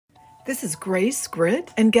This is Grace,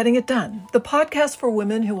 Grit, and Getting It Done, the podcast for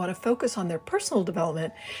women who want to focus on their personal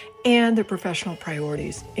development and their professional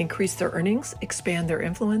priorities, increase their earnings, expand their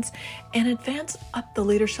influence, and advance up the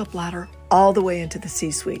leadership ladder all the way into the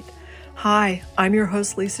C-suite. Hi, I'm your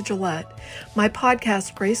host, Lisa Gillette. My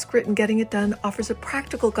podcast, Grace, Grit, and Getting It Done, offers a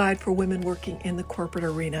practical guide for women working in the corporate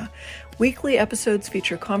arena. Weekly episodes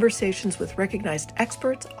feature conversations with recognized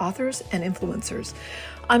experts, authors, and influencers.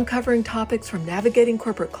 I'm covering topics from navigating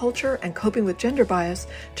corporate culture and coping with gender bias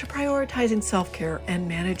to prioritizing self-care and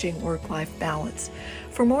managing work-life balance.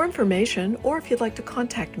 For more information, or if you'd like to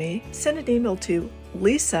contact me, send an email to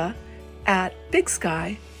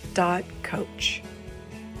lisa@bigsky.coach.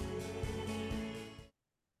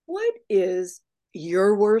 What is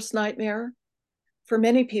your worst nightmare? For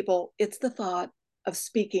many people, it's the thought of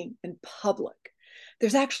speaking in public.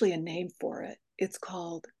 There's actually a name for it. It's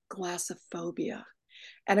called glossophobia.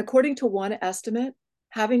 And according to one estimate,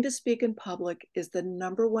 having to speak in public is the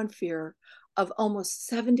number one fear of almost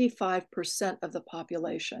 75% of the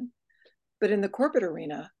population. But in the corporate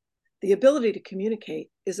arena, the ability to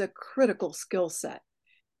communicate is a critical skill set.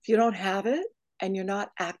 If you don't have it and you're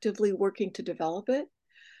not actively working to develop it,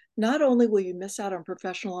 not only will you miss out on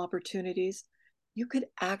professional opportunities, you could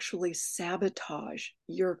actually sabotage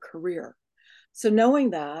your career. So knowing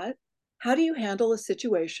that, how do you handle a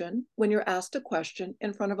situation when you're asked a question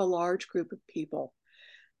in front of a large group of people?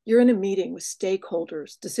 You're in a meeting with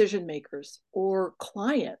stakeholders, decision makers, or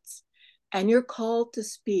clients, and you're called to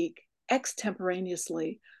speak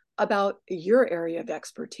extemporaneously about your area of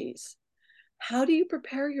expertise. How do you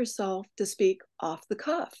prepare yourself to speak off the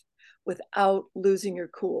cuff without losing your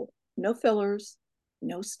cool? No fillers,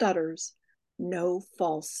 no stutters, no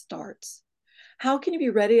false starts. How can you be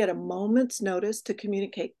ready at a moment's notice to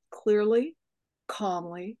communicate clearly,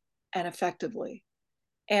 calmly, and effectively?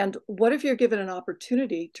 And what if you're given an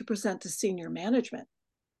opportunity to present to senior management?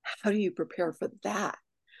 How do you prepare for that?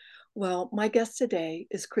 Well, my guest today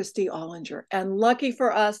is Christy Ollinger, and lucky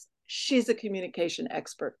for us, she's a communication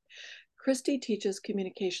expert. Christy teaches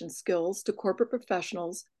communication skills to corporate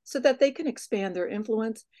professionals so that they can expand their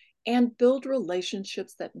influence and build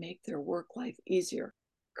relationships that make their work life easier.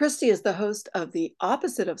 Christy is the host of The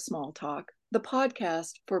Opposite of Small Talk, the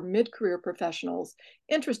podcast for mid-career professionals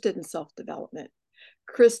interested in self-development.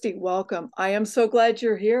 Christy, welcome. I am so glad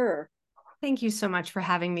you're here. Thank you so much for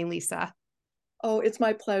having me, Lisa. Oh, it's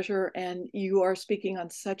my pleasure. And you are speaking on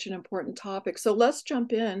such an important topic. So let's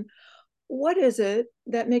jump in. What is it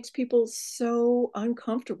that makes people so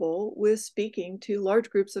uncomfortable with speaking to large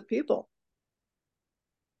groups of people?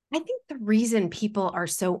 I think the reason people are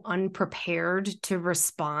so unprepared to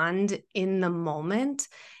respond in the moment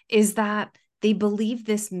is that they believe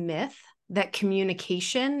this myth that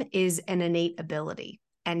communication is an innate ability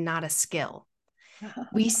and not a skill.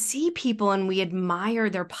 We see people and we admire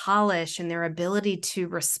their polish and their ability to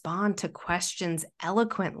respond to questions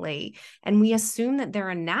eloquently, and we assume that they're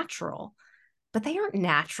a natural, but they aren't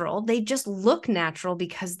natural. They just look natural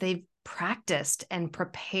because they've practiced and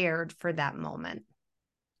prepared for that moment.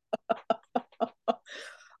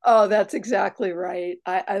 Oh, that's exactly right.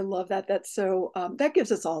 I love that. That's so, that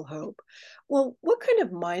gives us all hope. Well, what kind of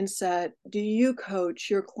mindset do you coach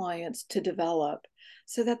your clients to develop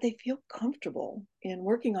so that they feel comfortable in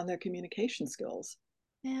working on their communication skills?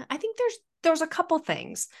 Yeah, I think there's a couple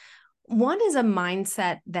things. One is a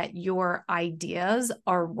mindset that your ideas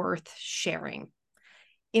are worth sharing.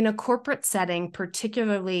 In a corporate setting,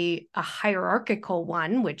 particularly a hierarchical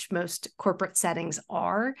one, which most corporate settings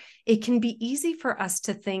are, it can be easy for us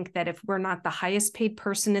to think that if we're not the highest paid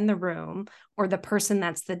person in the room or the person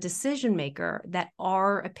that's the decision maker, that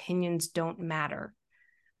our opinions don't matter.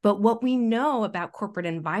 But what we know about corporate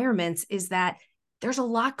environments is that there's a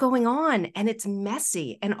lot going on and it's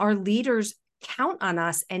messy, and our leaders count on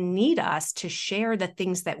us and need us to share the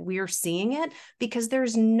things that we're seeing it, because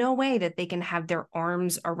there's no way that they can have their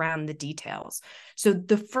arms around the details. So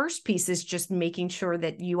the first piece is just making sure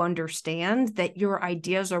that you understand that your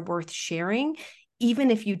ideas are worth sharing,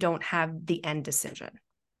 even if you don't have the end decision.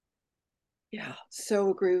 Yeah,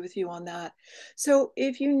 so agree with you on that. So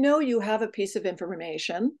if you know you have a piece of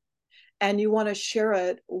information and you want to share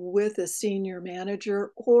it with a senior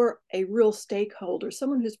manager or a real stakeholder,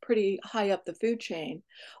 someone who's pretty high up the food chain,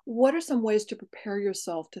 what are some ways to prepare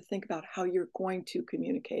yourself to think about how you're going to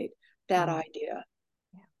communicate that idea?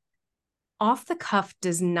 Off the cuff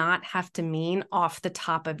does not have to mean off the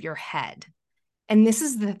top of your head. And this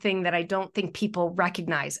is the thing that I don't think people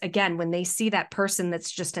recognize. Again, when they see that person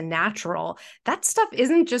that's just a natural, that stuff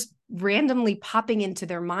isn't just randomly popping into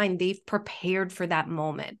their mind. They've prepared for that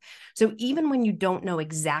moment. So even when you don't know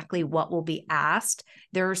exactly what will be asked,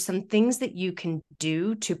 there are some things that you can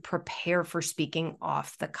do to prepare for speaking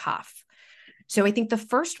off the cuff. So I think the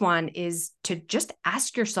first one is to just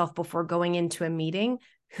ask yourself before going into a meeting,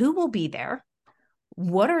 who will be there?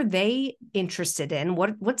 What are they interested in?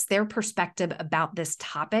 What's their perspective about this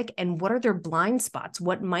topic? And what are their blind spots?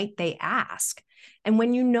 What might they ask? And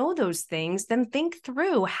when you know those things, then think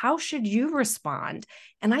through, how should you respond?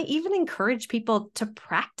 And I even encourage people to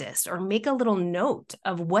practice or make a little note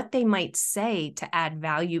of what they might say to add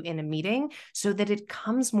value in a meeting so that it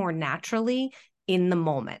comes more naturally in the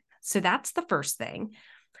moment. So that's the first thing.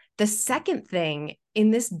 The second thing,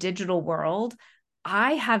 in this digital world,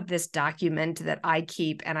 I have this document that I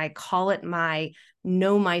keep, and I call it my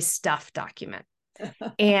Know My Stuff document.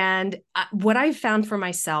 And what I've found for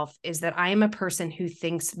myself is that I am a person who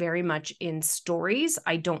thinks very much in stories.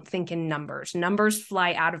 I don't think in numbers. Numbers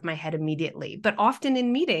fly out of my head immediately. But often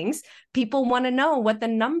in meetings, people want to know what the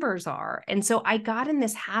numbers are. And so I got in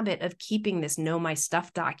this habit of keeping this Know My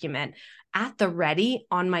Stuff document at the ready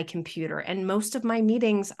on my computer. And most of my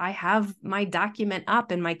meetings, I have my document up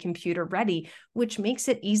and my computer ready, which makes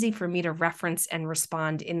it easy for me to reference and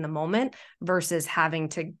respond in the moment versus having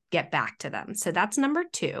to get back to them. So that's number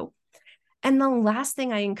two. And the last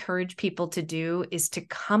thing I encourage people to do is to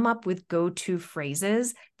come up with go-to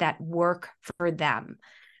phrases that work for them.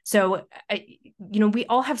 So, we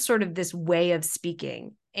all have sort of this way of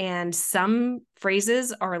speaking, and some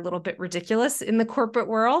phrases are a little bit ridiculous in the corporate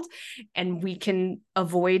world, and we can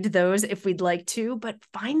avoid those if we'd like to, but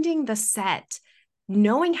finding the set,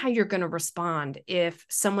 knowing how you're going to respond if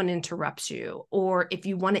someone interrupts you, or if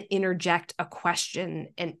you want to interject a question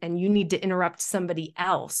and you need to interrupt somebody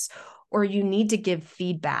else, or you need to give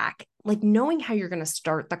feedback, like knowing how you're going to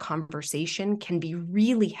start the conversation can be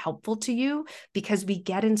really helpful to you, because we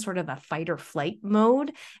get in sort of a fight or flight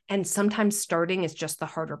mode. And sometimes starting is just the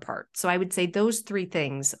harder part. So I would say those three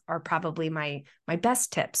things are probably my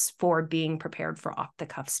best tips for being prepared for off the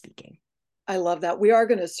cuff speaking. I love that. We are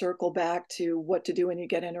going to circle back to what to do when you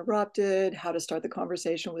get interrupted, how to start the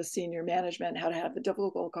conversation with senior management, how to have the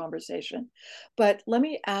difficult conversation. But let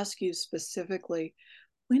me ask you specifically,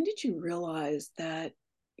 when did you realize that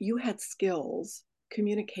you had skills,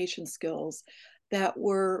 communication skills, that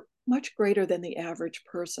were much greater than the average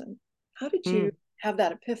person? How did you have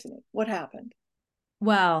that epiphany? What happened?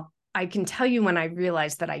 Well, I can tell you when I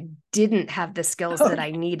realized that I didn't have the skills that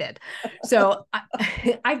I needed. So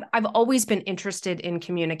I've always been interested in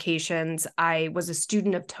communications. I was a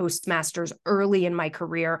student of Toastmasters early in my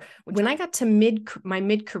career. When I got to my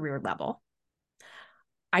mid-career level,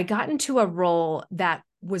 I got into a role that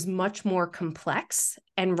was much more complex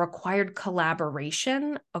and required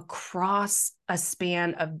collaboration across a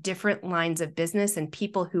span of different lines of business and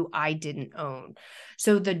people who I didn't own.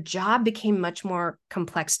 So the job became much more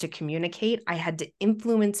complex to communicate. I had to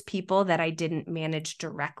influence people that I didn't manage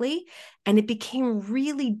directly, and it became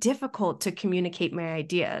really difficult to communicate my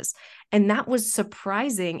ideas. And that was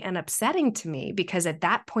surprising and upsetting to me, because at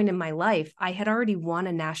that point in my life, I had already won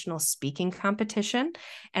a national speaking competition,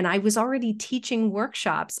 and I was already teaching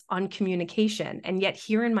workshops on communication. And yet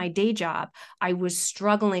here in my day job, I was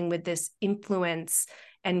struggling with this influence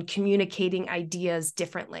and communicating ideas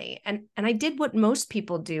differently. And I did what most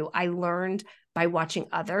people do. I learned by watching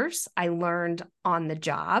others. I learned on the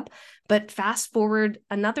job. But fast forward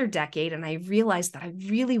another decade, and I realized that I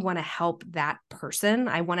really want to help that person.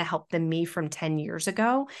 I want to help the me from 10 years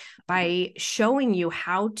ago by showing you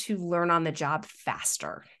how to learn on the job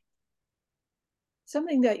faster.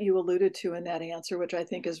 Something that you alluded to in that answer, which I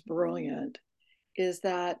think is brilliant, is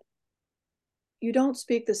that you don't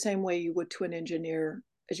speak the same way you would to an engineer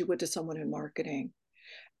as you would to someone in marketing.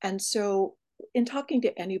 And so, in talking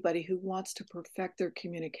to anybody who wants to perfect their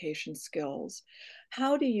communication skills,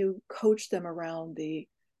 how do you coach them around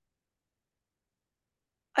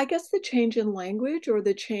I guess, the change in language or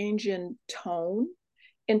the change in tone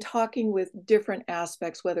in talking with different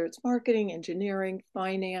aspects, whether it's marketing, engineering,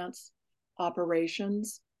 finance,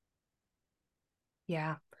 operations?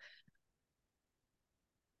 Yeah.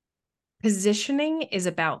 Positioning is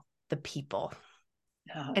about the people.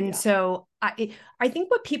 And Yeah. so I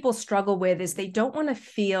think what people struggle with is they don't want to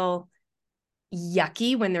feel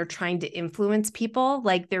yucky when they're trying to influence people,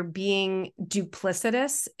 like they're being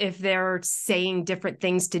duplicitous if they're saying different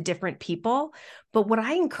things to different people. But what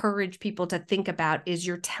I encourage people to think about is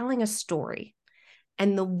you're telling a story,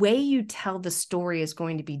 and the way you tell the story is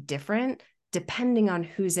going to be different depending on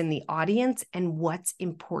who's in the audience and what's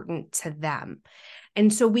important to them.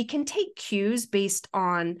 And so we can take cues based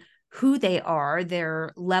on who they are,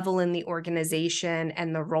 their level in the organization,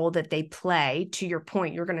 and the role that they play. To your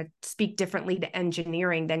point, you're going to speak differently to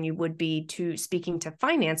engineering than you would be to speaking to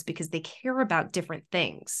finance because they care about different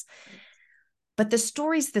things. But the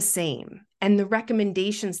story's the same, and the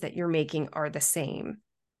recommendations that you're making are the same.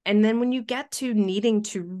 And then when you get to needing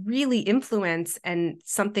to really influence and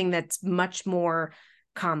something that's much more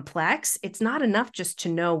complex, it's not enough just to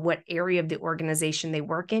know what area of the organization they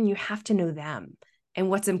work in. You have to know them and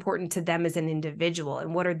what's important to them as an individual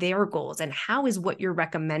and what are their goals and how is what you're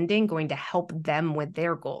recommending going to help them with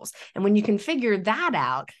their goals. And when you can figure that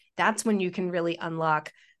out, that's when you can really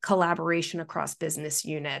unlock collaboration across business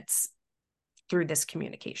units through this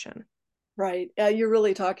communication. Right. You're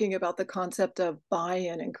really talking about the concept of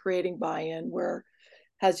buy-in and creating buy-in, where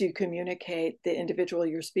as you communicate, the individual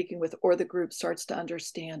you're speaking with or the group starts to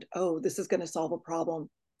understand, oh, this is going to solve a problem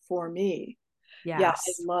for me. Yes. Yeah,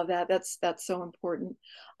 I love that. That's so important.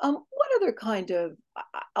 What other kind of,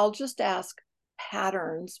 I'll just ask,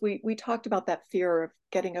 patterns? We talked about that fear of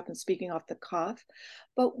getting up and speaking off the cuff,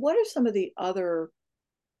 but what are some of the other,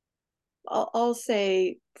 I'll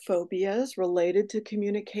say, phobias related to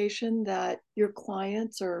communication that your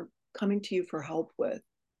clients are coming to you for help with?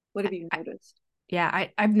 What have you noticed?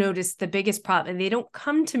 I've noticed the biggest problem, and they don't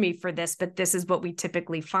come to me for this, but this is what we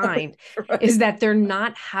typically find, Right. is that they're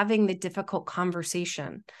not having the difficult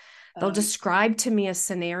conversation. They'll describe to me a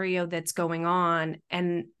scenario that's going on.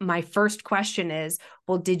 And my first question is,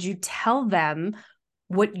 well, did you tell them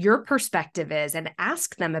what your perspective is and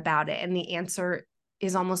ask them about it? And the answer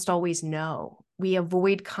is almost always no. We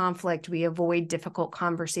avoid conflict, we avoid difficult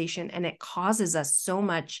conversation, and it causes us so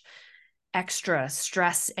much extra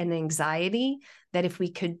stress and anxiety that if we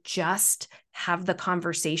could just have the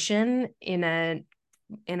conversation in a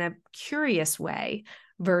curious way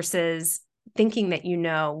versus thinking that you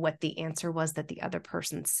know what the answer was that the other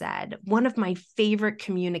person said. One of my favorite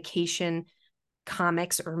communication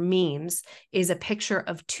comics or memes is a picture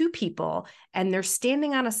of two people and they're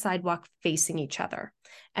standing on a sidewalk facing each other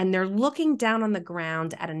and they're looking down on the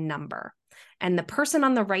ground at a number. And the person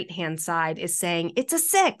on the right-hand side is saying, it's a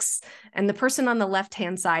 6. And the person on the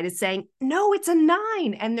left-hand side is saying, no, it's a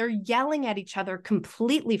 9. And they're yelling at each other,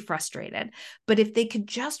 completely frustrated. But if they could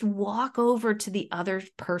just walk over to the other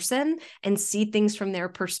person and see things from their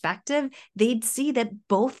perspective, they'd see that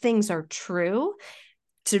both things are true.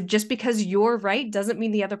 So just because you're right doesn't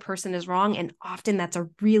mean the other person is wrong. And often that's a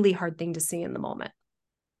really hard thing to see in the moment.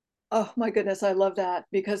 Oh my goodness, I love that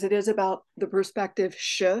because it is about the perspective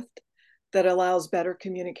shift that allows better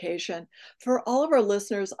communication. For all of our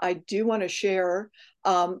listeners, I do want to share,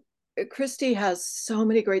 Christy has so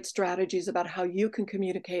many great strategies about how you can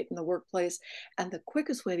communicate in the workplace. And the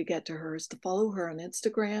quickest way to get to her is to follow her on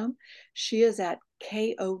Instagram. She is at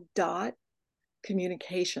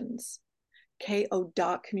ko.communications.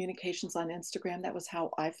 ko.communications on Instagram. That was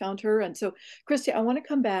how I found her. And so, Christy, I want to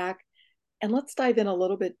come back and let's dive in a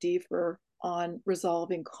little bit deeper on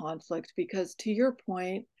resolving conflict, because to your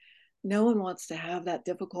point, no one wants to have that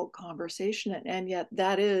difficult conversation. And yet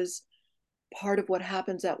that is part of what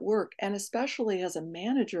happens at work. And especially as a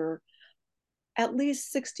manager, at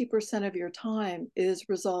least 60% of your time is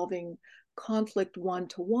resolving conflict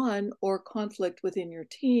one-to-one or conflict within your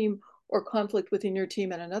team or conflict within your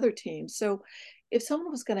team and another team. So if someone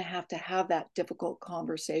was going to have that difficult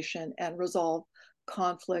conversation and resolve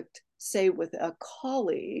conflict, say with a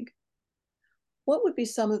colleague, what would be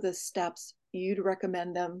some of the steps you'd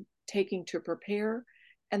recommend them taking to prepare?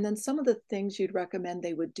 And then some of the things you'd recommend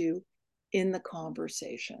they would do in the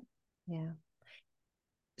conversation? Yeah.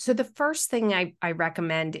 So the first thing I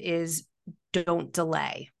recommend is don't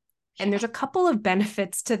delay. And there's a couple of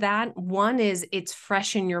benefits to that. One is it's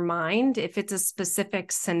fresh in your mind. If it's a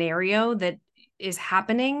specific scenario that is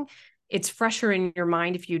happening, it's fresher in your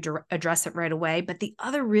mind if you address it right away. But the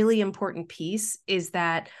other really important piece is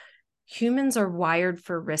that humans are wired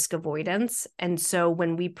for risk avoidance. And so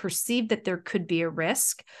when we perceive that there could be a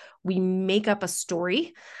risk, we make up a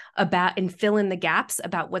story about and fill in the gaps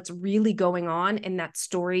about what's really going on. And that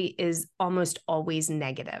story is almost always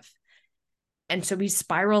negative. And so we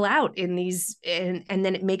spiral out in these, and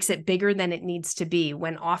then it makes it bigger than it needs to be,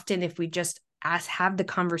 when often if we just have the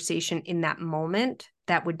conversation in that moment,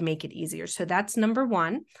 that would make it easier. So that's number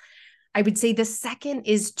one. I would say the second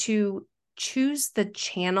is to choose the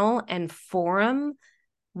channel and forum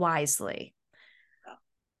wisely.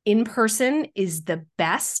 In person is the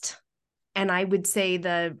best. And I would say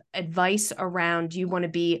the advice around, you want to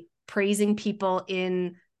be praising people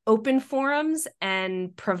in open forums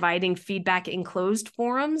and providing feedback in closed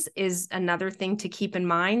forums is another thing to keep in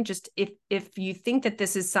mind. Just if you think that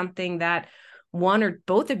this is something that one or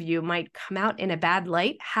both of you might come out in a bad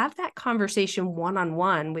light, have that conversation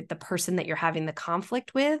one-on-one with the person that you're having the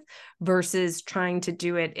conflict with versus trying to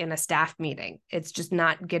do it in a staff meeting. It's just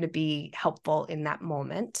not going to be helpful in that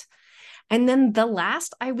moment. And then the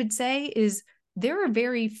last I would say is there are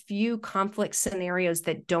very few conflict scenarios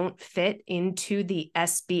that don't fit into the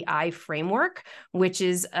SBI framework, which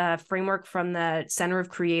is a framework from the Center of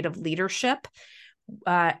Creative Leadership.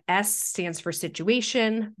 S stands for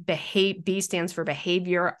situation, B stands for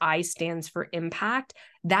behavior, I stands for impact.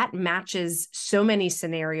 That matches so many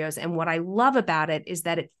scenarios. And what I love about it is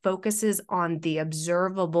that it focuses on the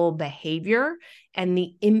observable behavior and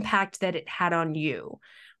the impact that it had on you.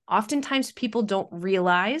 Oftentimes people don't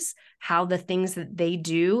realize how the things that they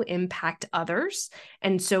do impact others.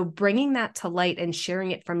 And so bringing that to light and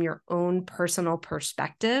sharing it from your own personal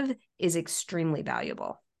perspective is extremely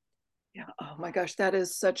valuable. Yeah. Oh my gosh, that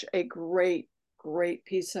is such a great, great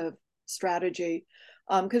piece of strategy.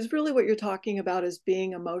 Because really what you're talking about is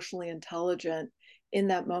being emotionally intelligent in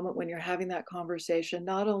that moment when you're having that conversation,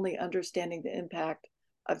 not only understanding the impact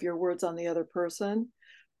of your words on the other person,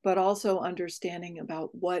 but also understanding about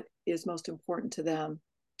what is most important to them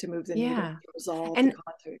to move the needle, to resolve the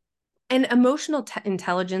conflict. And emotional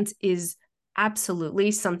intelligence is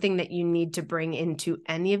absolutely something that you need to bring into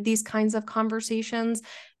any of these kinds of conversations.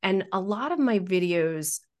 And a lot of my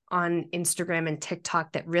videos on Instagram and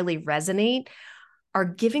TikTok that really resonate are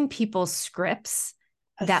giving people scripts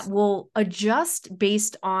that will adjust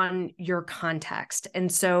based on your context.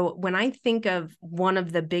 And so when I think of one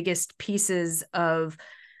of the biggest pieces of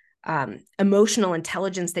emotional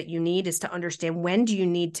intelligence that you need is to understand when do you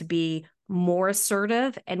need to be more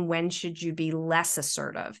assertive and when should you be less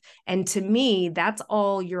assertive. And to me, that's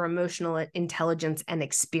all your emotional intelligence and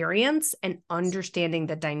experience and understanding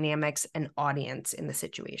the dynamics and audience in the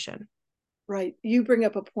situation. Right. You bring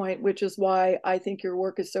up a point, which is why I think your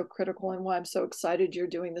work is so critical and why I'm so excited you're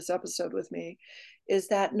doing this episode with me, is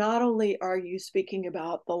that not only are you speaking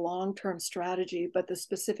about the long-term strategy, but the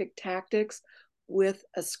specific tactics with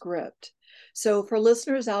a script. So for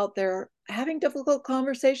listeners out there, having difficult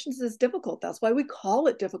conversations is difficult. That's why we call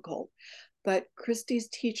it difficult. But Christy's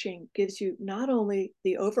teaching gives you not only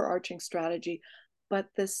the overarching strategy, but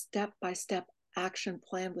the step-by-step action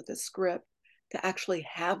plan with a script to actually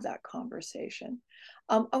have that conversation.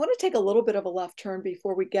 I want to take a little bit of a left turn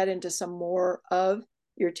before we get into some more of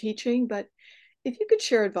your teaching, but if you could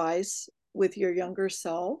share advice with your younger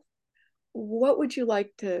self, what would you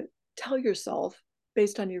like to tell yourself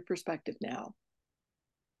based on your perspective now?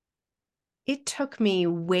 It took me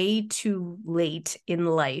way too late in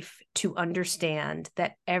life to understand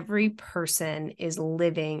that every person is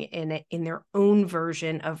living in their own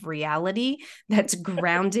version of reality that's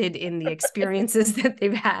grounded in the experiences that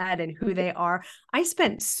they've had and who they are. I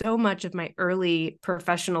spent so much of my early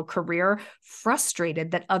professional career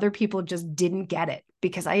frustrated that other people just didn't get it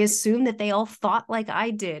because I assumed that they all thought like I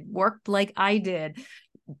did, worked like I did,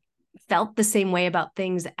 felt the same way about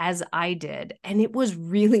things as I did. And it was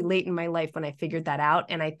really late in my life when I figured that out.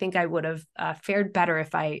 And I think I would have fared better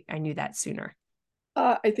if I knew that sooner.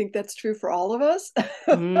 I think that's true for all of us.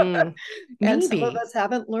 And some of Maybe. us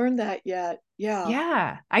haven't learned that yet. Yeah.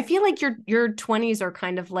 Yeah. I feel like your 20s are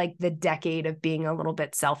kind of like the decade of being a little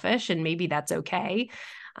bit selfish, and maybe that's okay.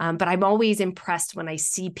 But I'm always impressed when I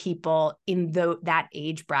see people in that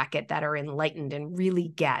age bracket that are enlightened and really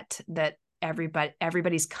get that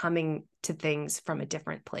everybody's coming to things from a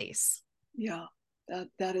different place. Yeah,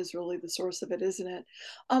 that is really the source of it, isn't it?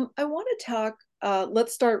 I want to talk,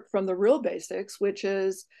 let's start from the real basics, which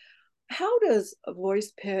is how does a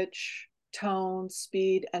voice pitch, tone,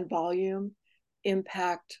 speed, and volume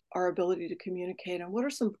impact our ability to communicate? And what are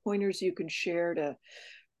some pointers you can share to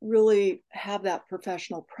really have that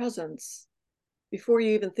professional presence before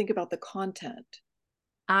you even think about the content?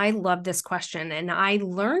 I love this question. And I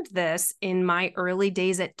learned this in my early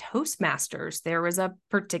days at Toastmasters. There was a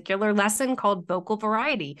particular lesson called vocal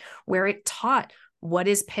variety where it taught what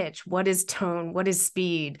is pitch, what is tone, what is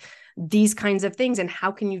speed, these kinds of things, and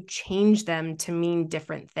how can you change them to mean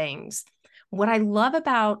different things. What I love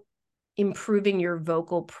about improving your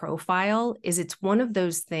vocal profile is it's one of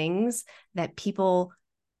those things that people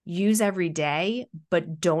use every day,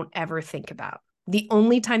 but don't ever think about. The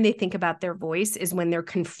only time they think about their voice is when they're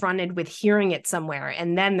confronted with hearing it somewhere.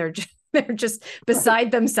 And then they're just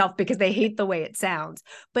beside themselves because they hate the way it sounds.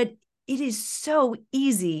 But it is so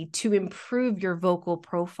easy to improve your vocal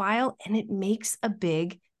profile, and it makes a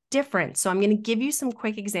big different. So I'm going to give you some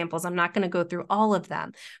quick examples. I'm not going to go through all of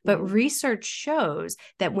them, but research shows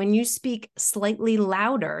that when you speak slightly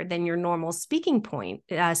louder than your normal speaking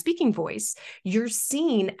voice, you're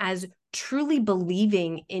seen as truly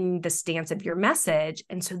believing in the stance of your message.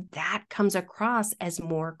 And so that comes across as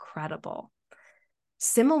more credible.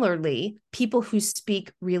 Similarly, people who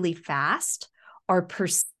speak really fast are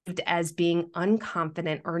perceived as being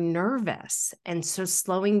unconfident or nervous. And so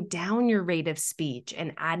slowing down your rate of speech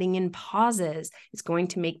and adding in pauses is going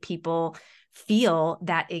to make people feel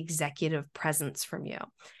that executive presence from you.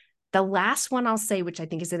 The last one I'll say, which I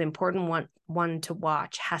think is an important one to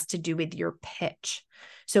watch, has to do with your pitch.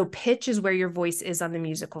 So pitch is where your voice is on the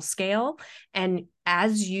musical scale. And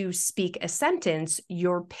as you speak a sentence,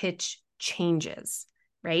 your pitch changes,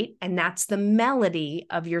 right? And that's the melody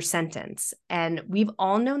of your sentence. And we've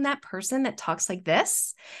all known that person that talks like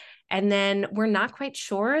this. And then we're not quite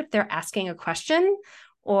sure if they're asking a question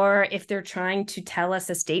or if they're trying to tell us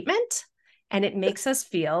a statement. And it makes us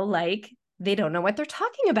feel like they don't know what they're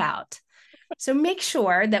talking about. So make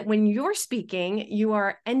sure that when you're speaking, you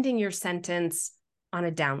are ending your sentence on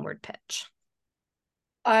a downward pitch.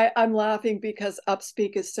 I'm laughing because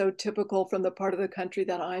upspeak is so typical from the part of the country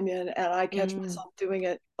that I'm in, and I catch myself doing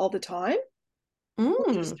it all the time,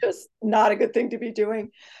 which is just not a good thing to be doing.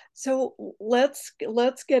 So let's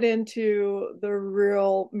get into the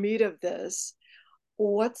real meat of this.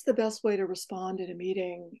 What's the best way to respond in a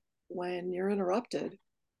meeting when you're interrupted?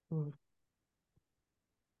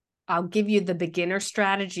 I'll give you the beginner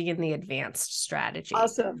strategy and the advanced strategy.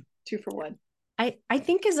 Awesome. 2 for 1. I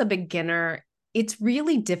think as a beginner, it's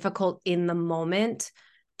really difficult in the moment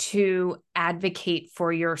to advocate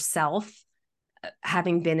for yourself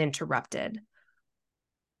having been interrupted.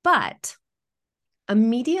 But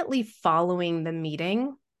immediately following the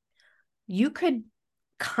meeting, you could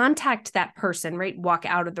contact that person, right? Walk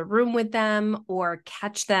out of the room with them or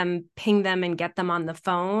catch them, ping them and get them on the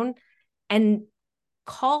phone and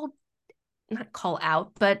not call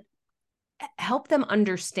out, but help them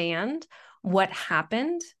understand what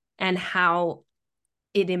happened and how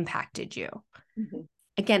it impacted you.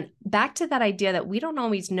 Again, back to that idea that we don't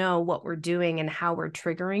always know what we're doing and how we're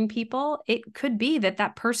triggering people. It could be that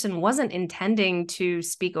that person wasn't intending to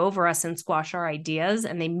speak over us and squash our ideas,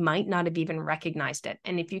 and they might not have even recognized it.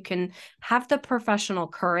 And if you can have the professional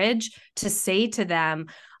courage to say to them,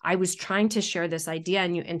 I was trying to share this idea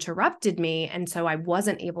and you interrupted me, and so I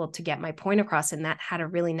wasn't able to get my point across, and that had a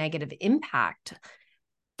really negative impact.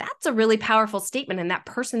 That's a really powerful statement, and that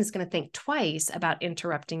person is going to think twice about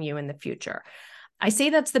interrupting you in the future. I say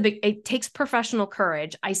it takes professional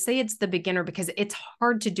courage. I say it's the beginner because it's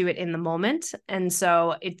hard to do it in the moment. And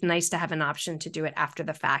so it's nice to have an option to do it after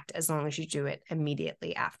the fact, as long as you do it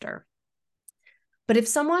immediately after. But if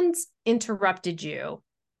someone's interrupted you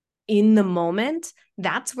in the moment,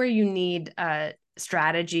 that's where you need a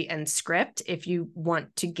strategy and script if you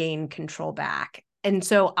want to gain control back. And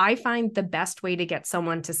so I find the best way to get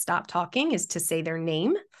someone to stop talking is to say their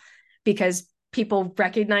name, because people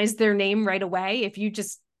recognize their name right away if you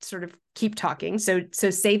just sort of keep talking. So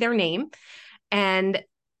say their name. And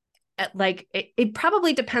it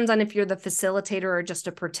probably depends on if you're the facilitator or just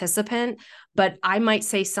a participant, but I might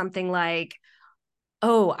say something like,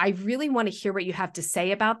 oh, I really want to hear what you have to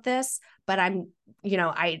say about this, but I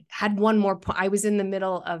had one more point. I was in the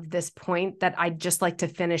middle of this point that I'd just like to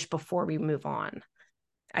finish before we move on.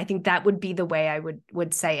 I think that would be the way I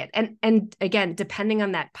would say it. And again, depending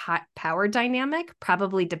on that power dynamic,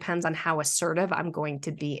 probably depends on how assertive I'm going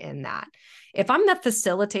to be in that. If I'm the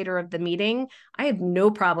facilitator of the meeting, I have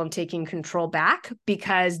no problem taking control back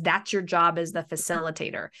because that's your job as the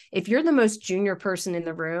facilitator. If you're the most junior person in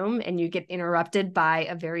the room and you get interrupted by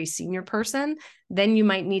a very senior person, then you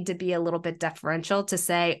might need to be a little bit deferential to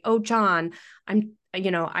say, oh, John, I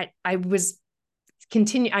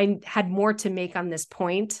had more to make on this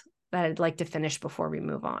point that I'd like to finish before we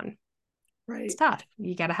move on. Right. It's tough.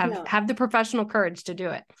 You got to have the professional courage to do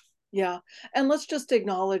it. Yeah. And let's just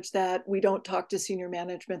acknowledge that we don't talk to senior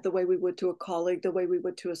management the way we would to a colleague, the way we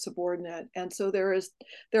would to a subordinate. And so there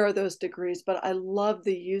are those degrees, but I love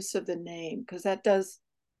the use of the name because that does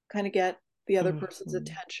kind of get the other person's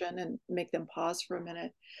attention and make them pause for a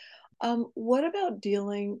minute. What about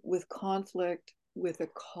dealing with conflict with a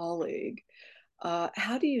colleague?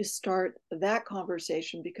 How do you start that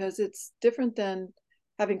conversation? Because it's different than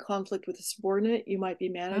having conflict with a subordinate. You might be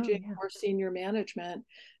managing more senior management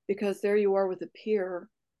because there you are with a peer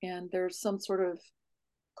and there's some sort of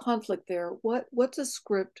conflict there. What's a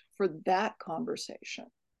script for that conversation?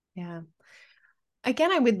 Yeah.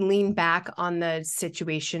 Again, I would lean back on the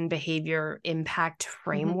situation behavior impact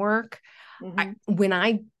framework. Mm-hmm. When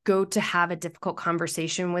I go to have a difficult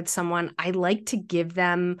conversation with someone, I like to give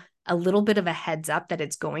them a little bit of a heads up that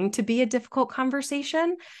it's going to be a difficult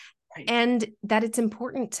conversation Right. and that it's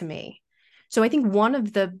important to me. So I think one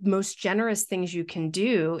of the most generous things you can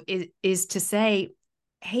do is to say,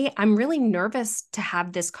 hey, I'm really nervous to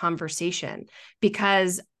have this conversation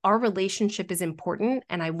because our relationship is important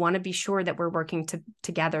and I want to be sure that we're working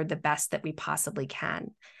together the best that we possibly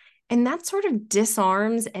can. And that sort of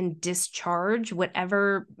disarms and discharge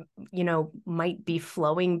whatever, might be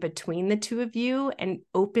flowing between the two of you and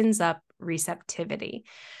opens up receptivity.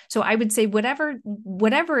 So I would say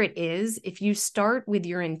whatever it is, if you start with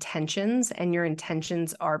your intentions and your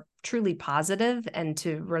intentions are truly positive and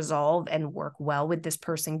to resolve and work well with this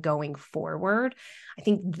person going forward, I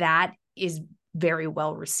think that is very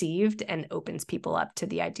well received and opens people up to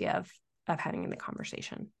the idea of having the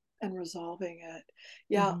conversation And resolving it.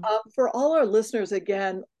 Yeah. Mm-hmm. For all our listeners,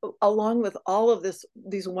 again, along with all of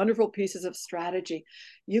these wonderful pieces of strategy,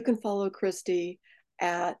 you can follow Christy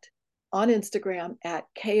on Instagram at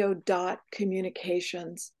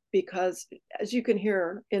ko.communications, because as you can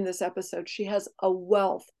hear in this episode, she has a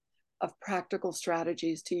wealth of practical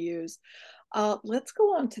strategies to use. Let's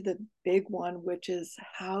go on to the big one, which is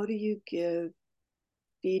how do you give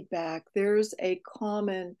feedback? There's a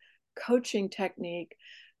common coaching technique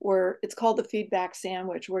where it's called the feedback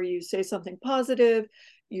sandwich, where you say something positive,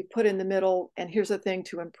 you put in the middle, and here's a thing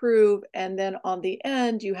to improve. And then on the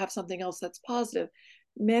end, you have something else that's positive.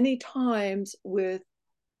 Many times with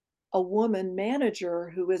a woman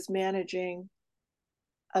manager who is managing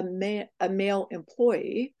a male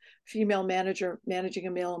employee, female manager managing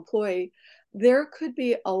a male employee, there could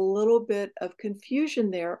be a little bit of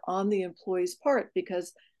confusion there on the employee's part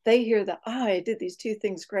because they hear that, I did these two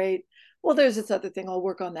things great. Well, there's this other thing, I'll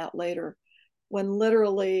work on that later. When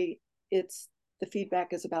literally it's the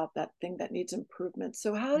feedback is about that thing that needs improvement.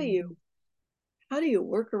 So how do you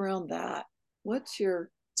work around that? What's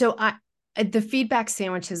your So the feedback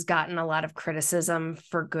sandwich has gotten a lot of criticism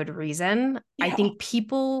for good reason. I yeah, think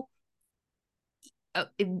people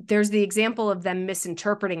there's the example of them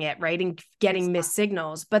misinterpreting it, right? And getting missed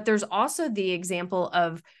signals. But there's also the example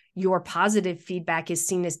of your positive feedback is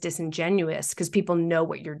seen as disingenuous because people know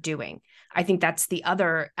what you're doing. I think that's the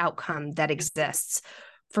other outcome that exists.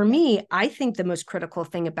 For me, I think the most critical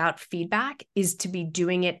thing about feedback is to be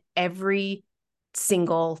doing it every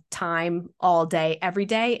single time, all day, every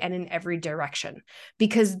day, and in every direction.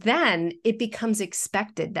 Because then it becomes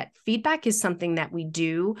expected that feedback is something that we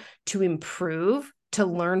do to improve, to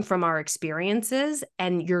learn from our experiences,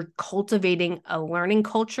 and you're cultivating a learning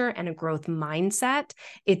culture and a growth mindset.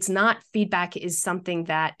 It's not feedback is something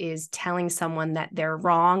that is telling someone that they're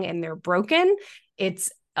wrong and they're broken.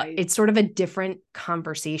 It's sort of a different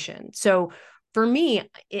conversation. So for me,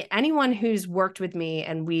 anyone who's worked with me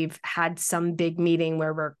and we've had some big meeting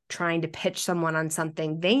where we're trying to pitch someone on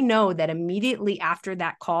something, they know that immediately after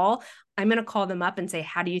that call, I'm going to call them up and say,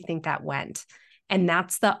 how do you think that went? And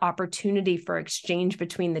that's the opportunity for exchange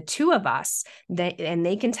between the two of us. And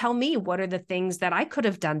they can tell me what are the things that I could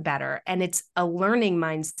have done better. And it's a learning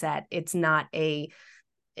mindset. It's not a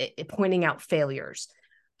pointing out failures.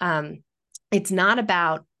 It's not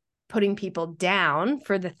about putting people down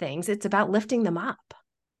for the things. It's about lifting them up.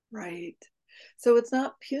 Right. So it's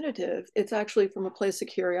not punitive. It's actually from a place of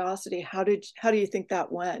curiosity. How do you think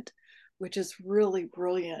that went? Which is really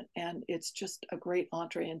brilliant. And it's just a great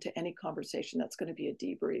entree into any conversation that's going to be a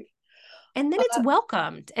debrief. And then it's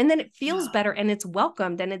welcomed. And then it feels yeah. better and it's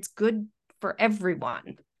welcomed and it's good for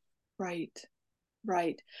everyone. Right.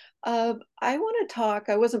 Right. I want to talk.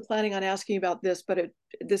 I wasn't planning on asking about this, but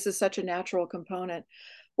this is such a natural component.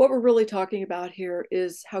 What we're really talking about here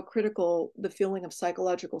is how critical the feeling of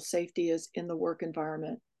psychological safety is in the work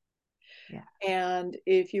environment. Yeah. And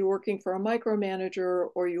if you're working for a micromanager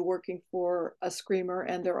or you're working for a screamer,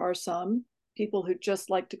 and there are some people who just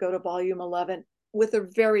like to go to volume 11 with a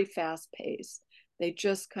very fast pace, they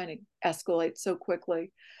just kind of escalate so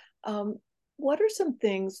quickly. What are some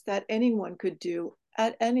things that anyone could do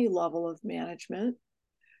at any level of management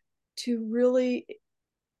to really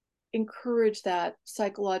encourage that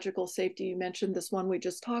psychological safety? You mentioned this one we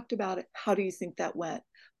just talked about it. How do you think that went?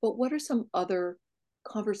 But what are some other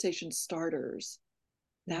conversation starters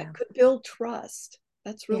that could build trust?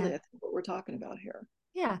 That's really, I think, what we're talking about here.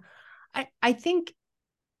 Yeah. I think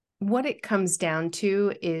what it comes down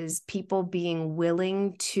to is people being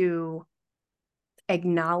willing to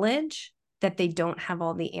acknowledge that they don't have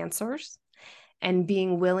all the answers and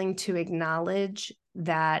being willing to acknowledge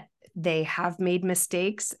that they have made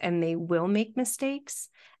mistakes and they will make mistakes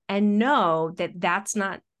and know that that's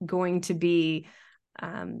not going to be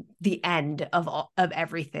the end of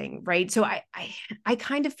everything, right? So I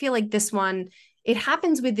kind of feel like this one, it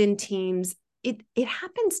happens within teams. It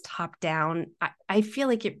happens top down. I feel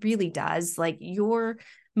like it really does. Like your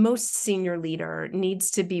most senior leader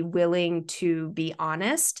needs to be willing to be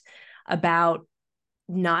honest about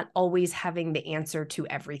not always having the answer to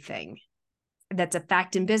everything. That's a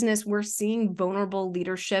fact in business. We're seeing vulnerable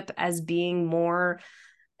leadership as being more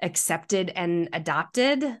accepted and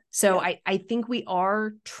adopted. So Yeah. I think we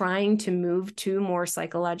are trying to move to more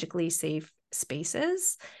psychologically safe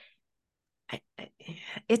spaces.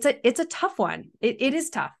 It's a tough one. It is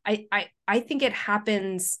tough. I think it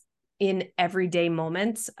happens in everyday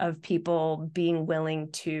moments of people being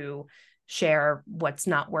willing to share what's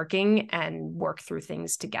not working and work through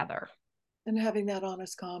things together. And having that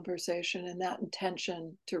honest conversation and that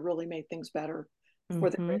intention to really make things better for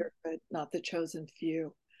the Mm-hmm. greater good, not the chosen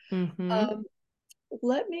few. Mm-hmm. Um,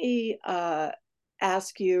 let me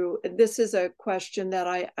ask you, this is a question that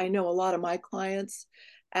I know a lot of my clients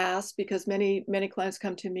ask, because many clients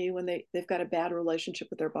come to me when they've got a bad relationship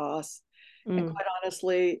with their boss. And Mm. quite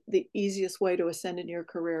honestly, the easiest way to ascend in your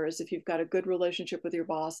career is if you've got a good relationship with your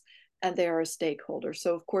boss and they are a stakeholder.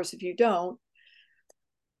 So of course, if you don't,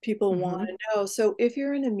 people want Mm-hmm. to know. So if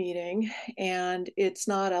you're in a meeting and it's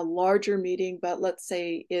not a larger meeting, but let's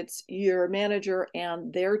say it's your manager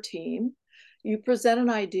and their team, you present an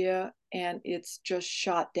idea and it's just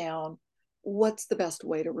shot down. What's the best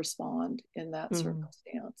way to respond in that Mm-hmm.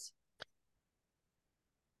 circumstance?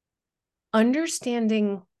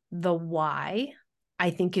 Understanding the why, I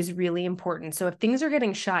think, is really important. So if things are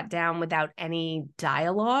getting shot down without any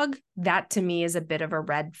dialogue, that to me is a bit of a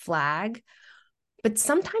red flag. But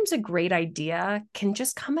sometimes a great idea can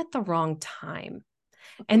just come at the wrong time.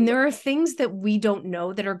 And there are things that we don't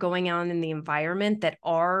know that are going on in the environment that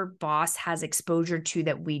our boss has exposure to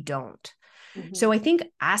that we don't. Mm-hmm. So I think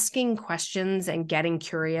asking questions and getting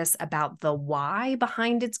curious about the why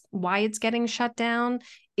behind why it's getting shut down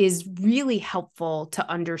is really helpful to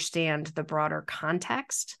understand the broader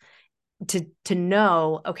context, to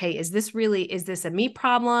know, okay, is this a me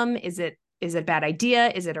problem? Is it a bad idea?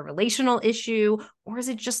 Is it a relational issue? Or is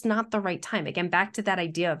it just not the right time? Again, back to that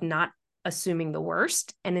idea of not assuming the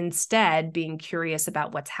worst and instead being curious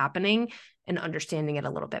about what's happening and understanding it a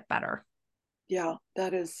little bit better. Yeah,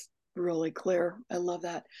 that is really clear. I love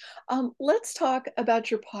that. Let's talk about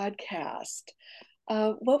your podcast.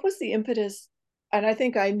 What was the impetus? And I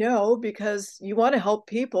think I know, because you want to help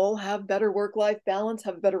people have better work-life balance,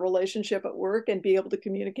 have a better relationship at work, and be able to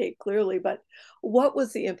communicate clearly. But what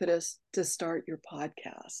was the impetus to start your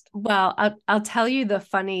podcast? Well, I'll tell you the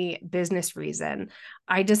funny business reason.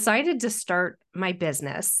 I decided to start my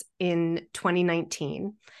business in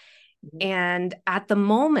 2019. Mhm. And at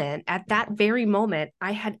that very moment,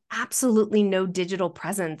 I had absolutely no digital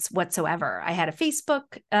presence whatsoever. I had a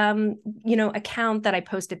Facebook, account that I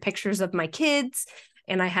posted pictures of my kids,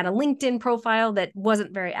 and I had a LinkedIn profile that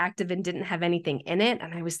wasn't very active and didn't have anything in it.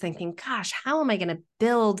 And I was thinking, gosh, how am I going to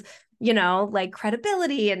build, like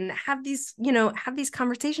credibility and have these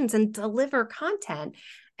conversations and deliver content?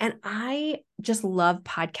 And I just love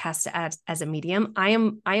podcasts as a medium. I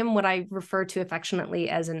am what I refer to affectionately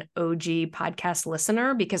as an OG podcast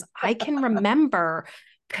listener, because I can remember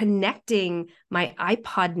connecting my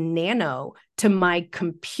iPod Nano to my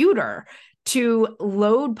computer to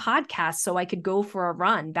load podcasts so I could go for a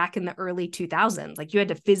run back in the early 2000s. Like, you had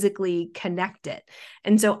to physically connect it.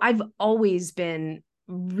 And so I've always been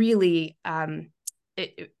really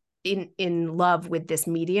in love with this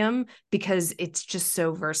medium, because it's just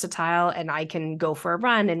so versatile and I can go for a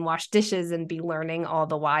run and wash dishes and be learning all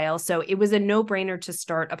the while. So it was a no-brainer to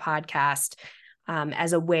start a podcast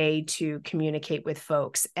as a way to communicate with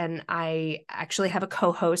folks. And I actually have a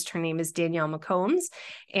co-host. Her name is Danielle McCombs.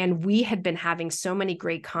 And we had been having so many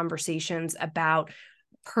great conversations about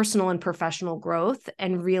personal and professional growth,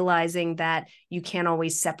 and realizing that you can't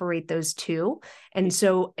always separate those two. And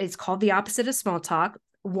so it's called The Opposite of Small Talk.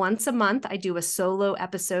 Once a month, I do a solo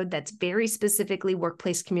episode that's very specifically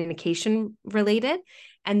workplace communication related.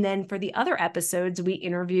 And then for the other episodes, we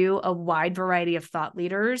interview a wide variety of thought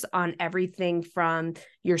leaders on everything from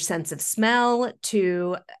your sense of smell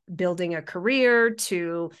to building a career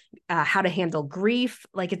to how to handle grief.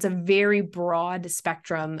 Like, it's a very broad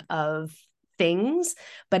spectrum of things,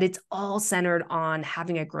 but it's all centered on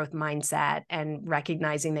having a growth mindset and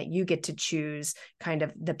recognizing that you get to choose kind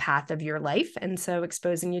of the path of your life. And so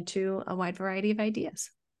exposing you to a wide variety of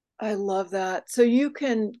ideas. I love that. So you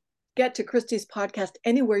can get to Christy's podcast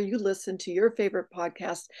anywhere you listen to your favorite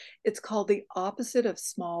podcast. It's called The Opposite of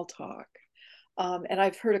Small Talk. And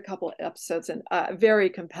I've heard a couple of episodes, and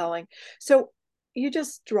very compelling. So you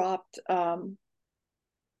just dropped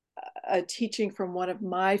a teaching from one of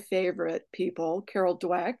my favorite people, Carol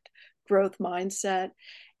Dweck, growth mindset.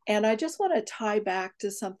 And I just want to tie back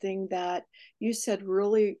to something that you said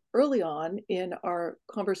really early on in our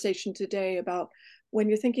conversation today about when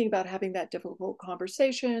you're thinking about having that difficult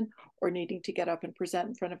conversation or needing to get up and present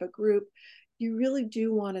in front of a group, you really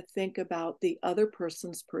do want to think about the other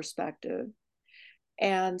person's perspective.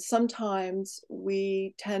 And sometimes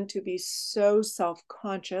we tend to be so self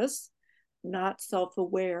conscious, not self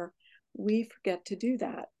aware, we forget to do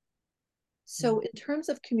that. So, in terms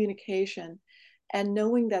of communication and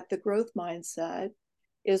knowing that the growth mindset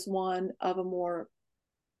is one of a more,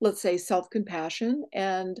 let's say, self compassion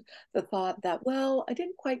and the thought that, well, I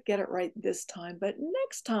didn't quite get it right this time, but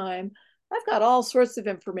next time I've got all sorts of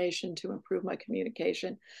information to improve my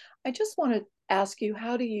communication. I just want to ask you,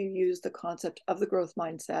 how do you use the concept of the growth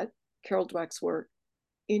mindset, Carol Dweck's work,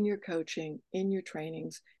 in your coaching, in your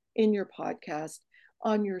trainings, in your podcast,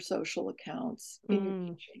 on your social accounts, in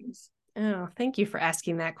your teachings? Oh, thank you for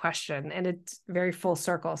asking that question. And it's very full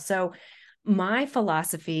circle. So my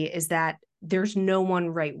philosophy is that there's no one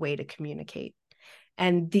right way to communicate.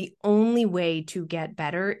 And the only way to get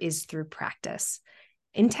better is through practice,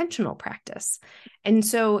 intentional practice. And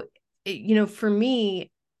so, for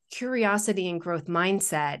me, curiosity and growth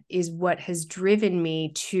mindset is what has driven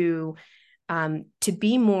me to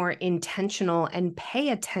be more intentional and pay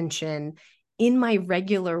attention in my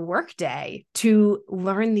regular workday to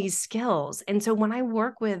learn these skills. And so when I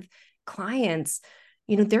work with clients,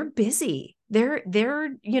 they're busy. They're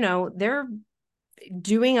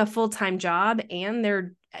doing a full-time job and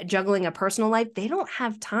they're juggling a personal life. They don't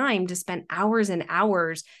have time to spend hours and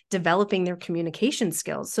hours developing their communication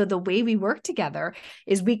skills. So the way we work together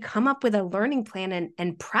is we come up with a learning plan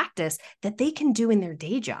and practice that they can do in their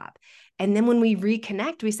day job. And then when we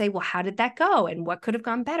reconnect, we say, well, how did that go? And what could have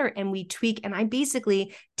gone better? And we tweak. And I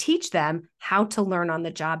basically teach them how to learn on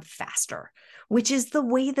the job faster, which is the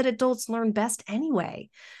way that adults learn best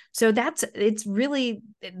anyway. So that is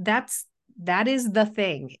the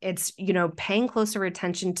thing. It's, paying closer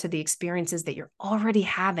attention to the experiences that you're already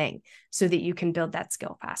having so that you can build that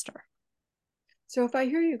skill faster. So if I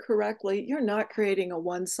hear you correctly, you're not creating a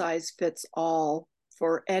one size fits all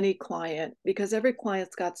for any client because every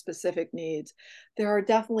client's got specific needs. There are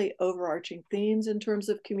definitely overarching themes in terms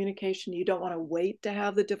of communication. You don't want to wait to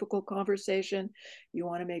have the difficult conversation. You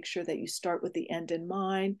want to make sure that you start with the end in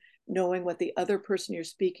mind, knowing what the other person you're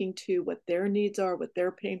speaking to, what their needs are, what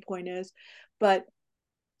their pain point is. But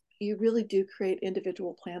you really do create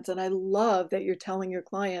individual plans. And I love that you're telling your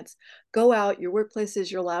clients, go out, your workplace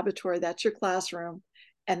is your laboratory, that's your classroom,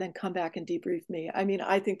 and then come back and debrief me. I mean,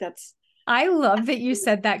 I think I love that you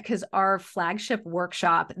said that because our flagship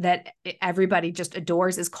workshop that everybody just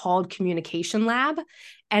adores is called Communication Lab.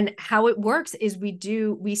 And how it works is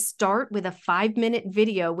we start with a 5-minute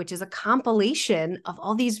video, which is a compilation of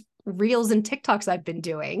all these reels and TikToks I've been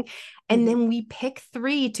doing. And then we pick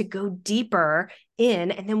 3 to go deeper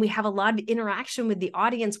in. And then we have a lot of interaction with the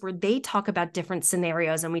audience where they talk about different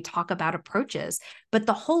scenarios and we talk about approaches. But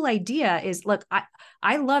the whole idea is, look,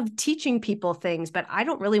 I love teaching people things, but I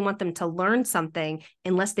don't really want them to learn something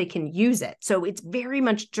unless they can use it. So it's very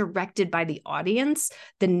much directed by the audience.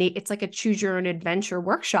 It's like a choose your own adventure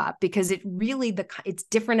workshop because it's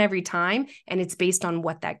different every time and it's based on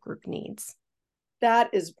what that group needs.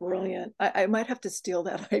 That is brilliant. I might have to steal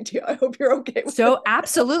that idea. I hope you're okay with So it.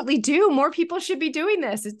 absolutely do. More people should be doing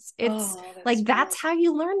this. It's that's how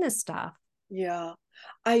you learn this stuff. Yeah.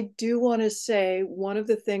 I do want to say one of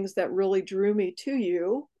the things that really drew me to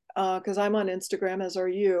you, because I'm on Instagram, as are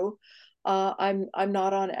you. I'm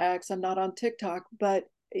not on X, I'm not on TikTok, but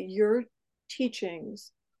your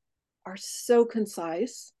teachings are so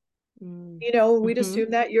concise. We'd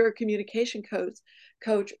assume that you're a communication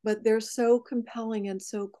coach, but they're so compelling and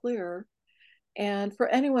so clear. And for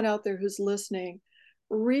anyone out there who's listening,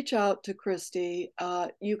 reach out to Christy.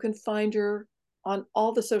 You can find her on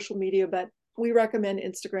all the social media, but we recommend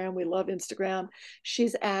Instagram. We love Instagram.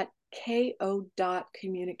 She's at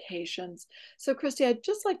ko.communications. So, Christy, I'd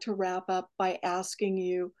just like to wrap up by asking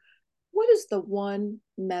you, what is the one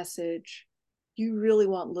message you really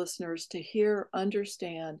want listeners to hear,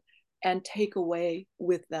 understand, and take away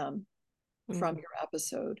with them from your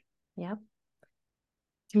episode? Yep.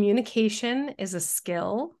 Communication is a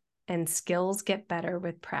skill, and skills get better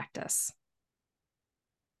with practice.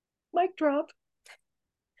 Mic drop.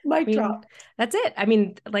 Mic drop. That's it. I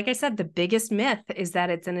mean, like I said, the biggest myth is that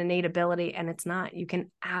it's an innate ability, and it's not. You can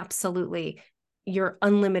you're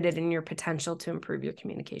unlimited in your potential to improve your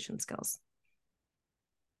communication skills.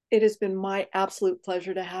 It has been my absolute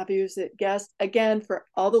pleasure to have you as a guest. Again, for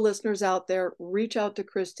all the listeners out there, reach out to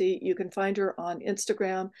Christy. You can find her on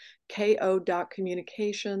Instagram,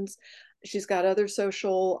 ko.communications. She's got other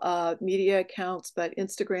social media accounts, but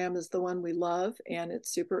Instagram is the one we love, and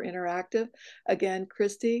it's super interactive. Again,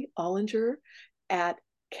 Christy Ollinger at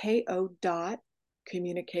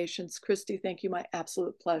ko.communications. Christy, thank you. My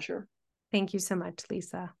absolute pleasure. Thank you so much,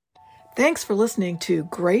 Lisa. Thanks for listening to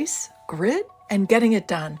Grace, Grit, and Getting It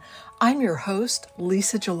Done. I'm your host,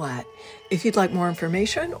 Lisa Gillette. If you'd like more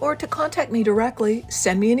information or to contact me directly,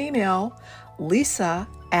 send me an email,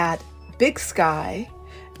 lisa@bigsky,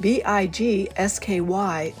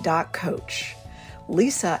 bigsky.coach.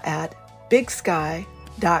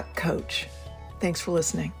 lisa@bigsky.coach. Thanks for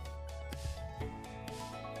listening.